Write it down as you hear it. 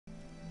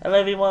Hello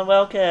everyone,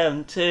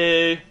 welcome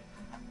to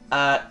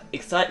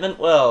Excitement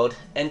World,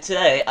 and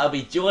today I'll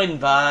be joined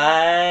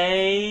by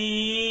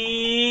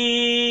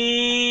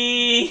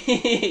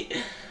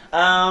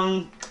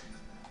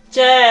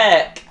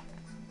Jack.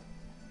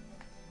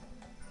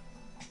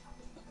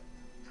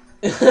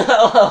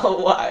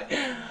 Oh, why?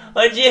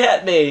 Why'd you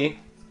hit me?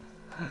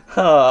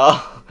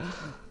 Oh.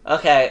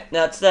 Okay,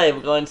 now today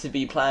we're going to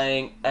be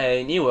playing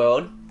a new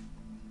world,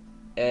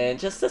 and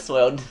just this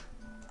world.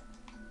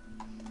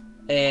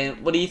 And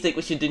what do you think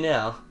we should do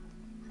now?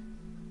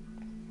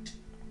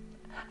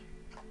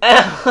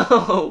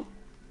 Ow!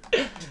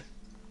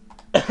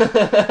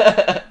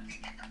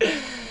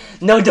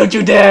 No, don't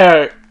you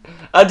dare!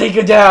 I'll take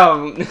you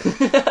down!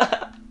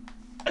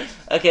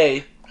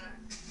 Okay.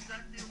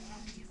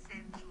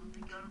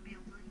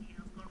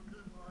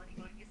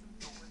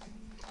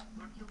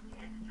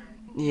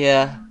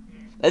 Yeah.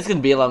 It's gonna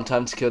be a long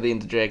time to kill the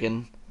Ender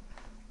Dragon.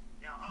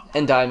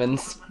 And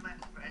diamonds.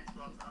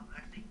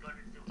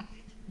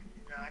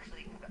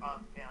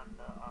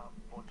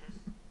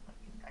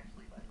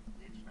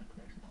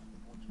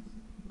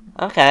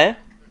 Okay.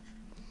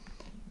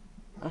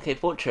 Okay,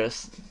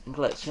 fortress.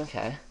 Glitch,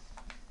 okay.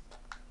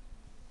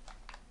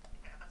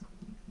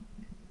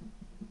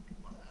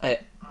 Wait.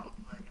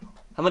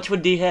 How much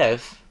wood do you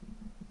have?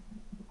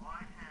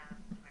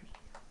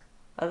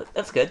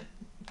 That's good.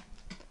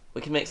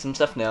 We can make some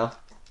stuff now.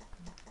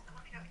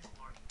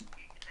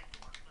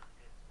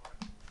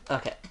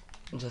 Okay.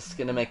 I'm just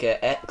gonna make an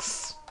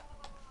X.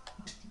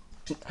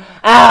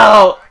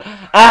 Ow!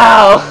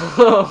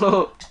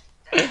 Ow!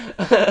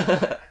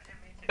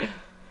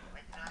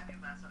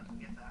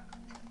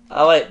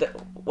 Oh wait,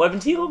 what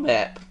happened to your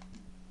map?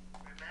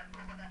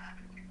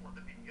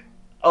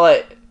 Oh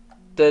wait,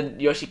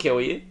 did Yoshi kill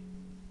you?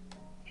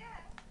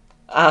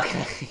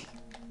 Okay.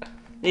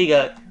 There you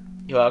go.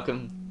 You're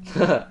welcome.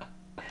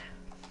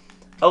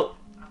 Oh.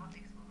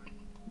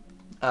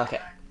 Okay.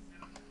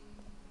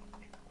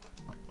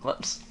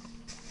 Whoops.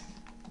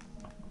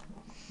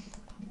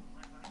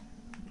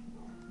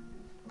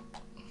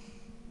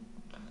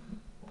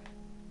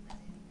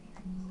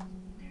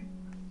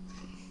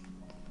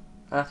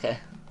 Okay.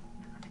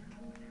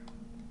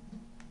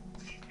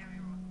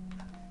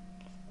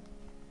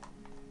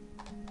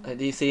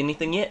 Do you see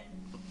anything yet?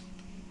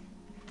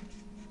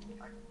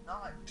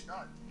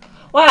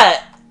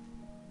 What?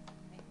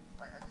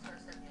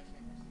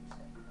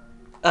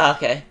 Oh,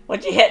 okay.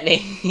 Why'd you hit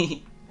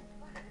me?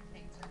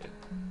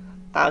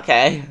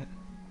 Okay.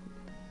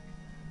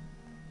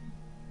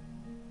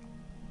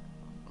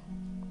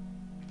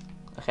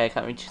 Okay, I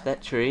can't reach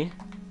that tree.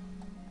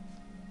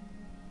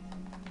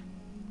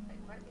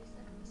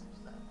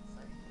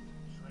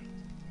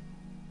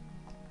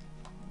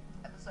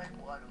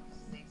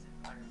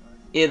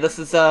 Yeah, this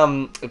is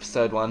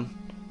episode 1.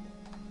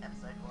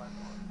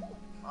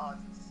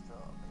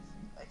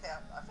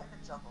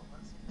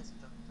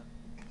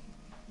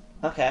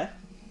 Okay.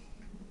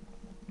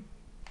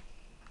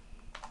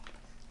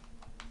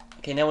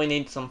 Okay, now we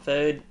need some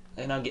food,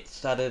 and I'll get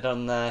started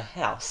on the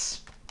house.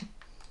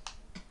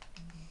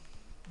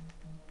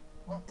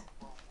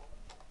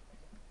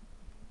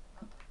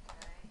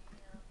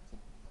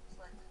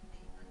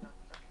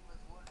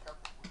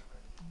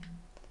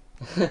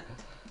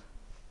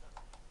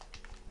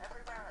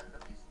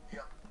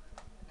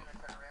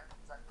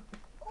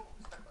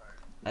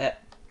 Yeah.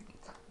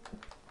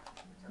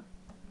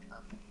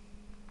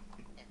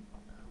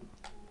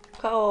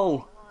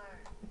 Coal!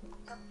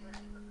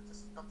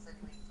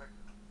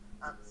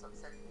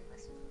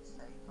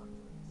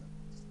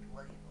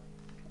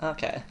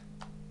 Okay.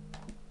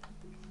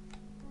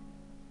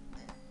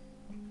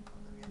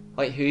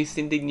 Wait, who's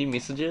sending you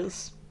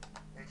messages?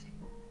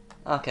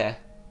 Okay.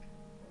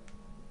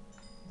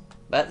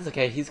 That's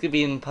okay, he's gonna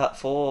be in part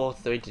 4 or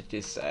 3, did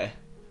you say?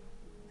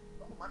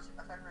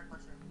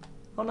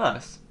 Oh,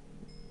 nice.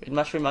 Red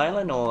Mushroom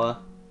Island or...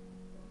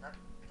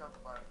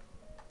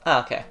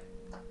 Ah, okay.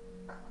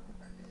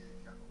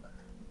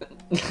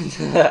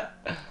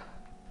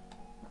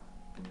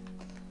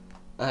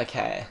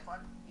 Okay.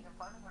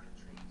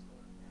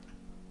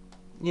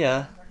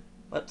 Yeah.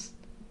 Whoops.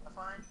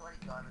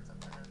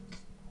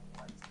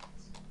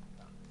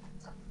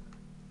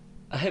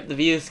 I hope the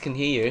viewers can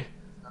hear you.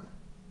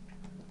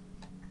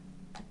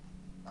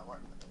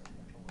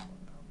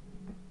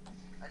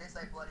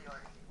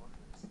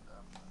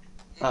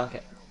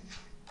 Okay.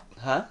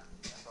 Huh?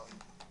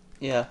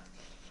 Yeah.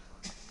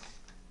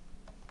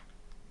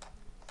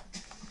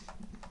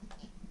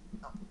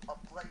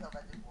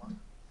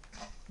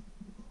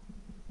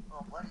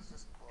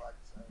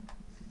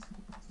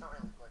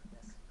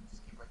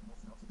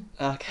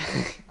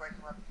 Okay.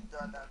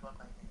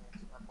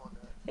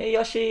 Hey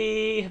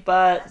Yoshi,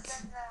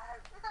 but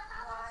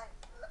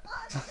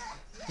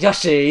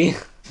Yoshi.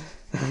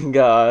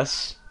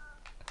 Gosh.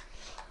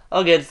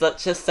 Oh good, so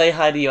let's just say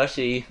hi to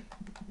Yoshi,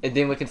 and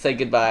then we can say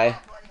goodbye.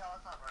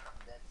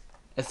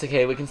 It's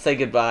okay, we can say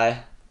goodbye.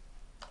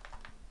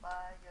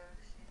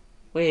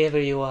 Wherever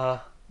you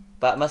are.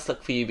 But I must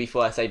look for you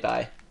before I say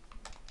bye.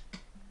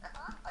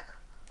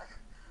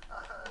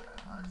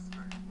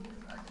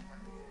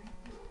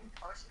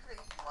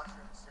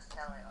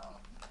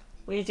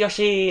 Where's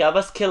Yoshi? I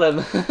must kill him.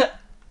 Why do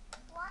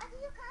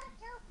you gotta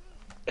kill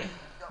me?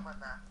 Got my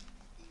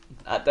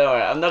map. Don't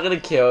worry, I'm not gonna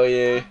kill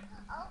you.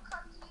 I'll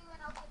come to you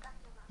and I'll get back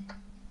your map.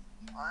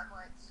 I'm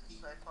like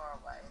so far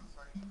away, it's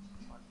not even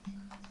funny.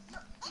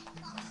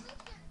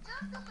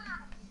 Turn the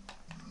map.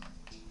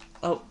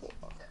 Oh,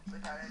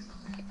 Look at it.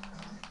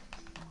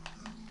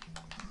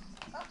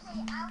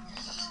 Okay, I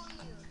will show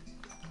you.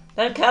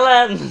 don't kill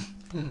him!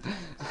 So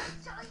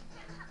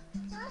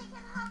he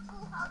can have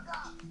cool hug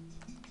up.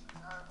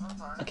 I'm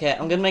fine. Okay,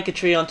 I'm gonna make a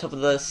tree on top of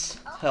this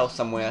hill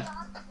somewhere.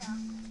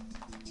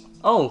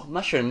 Oh,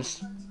 mushrooms.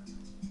 So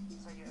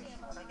Yoshi,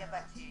 when I get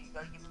back to you, you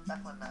gotta give me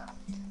back my map.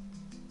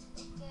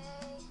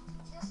 Okay,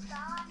 just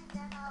start and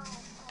then I'll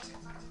call you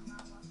back in my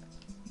one.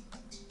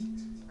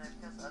 No,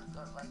 because I've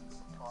got like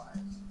supplies.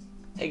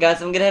 Hey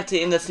guys, I'm gonna have to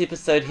end this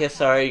episode here,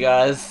 sorry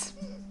guys.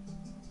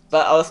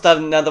 But I'll start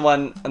another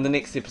one on the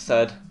next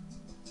episode.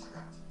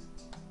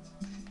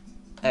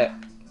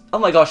 Oh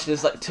my gosh,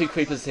 there's like 2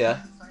 creepers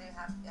here. It's not even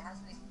it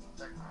hasn't even been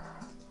 30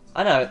 minutes.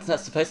 I know, it's not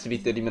supposed to be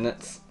 30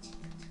 minutes.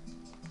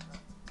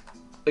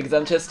 Because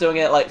I'm just doing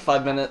it like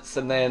 5 minutes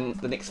and then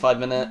the next 5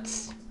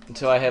 minutes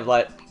until I have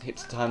like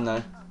heaps of time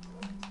though.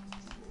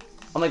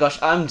 Oh my gosh,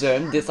 I'm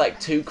doomed. There's like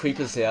 2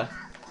 creepers here.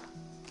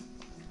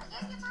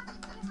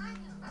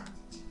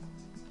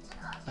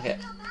 Okay.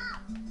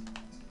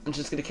 I'm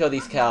just gonna kill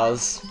these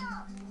cows.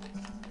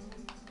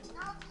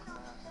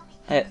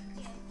 Hey,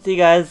 see you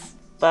guys.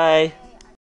 Bye.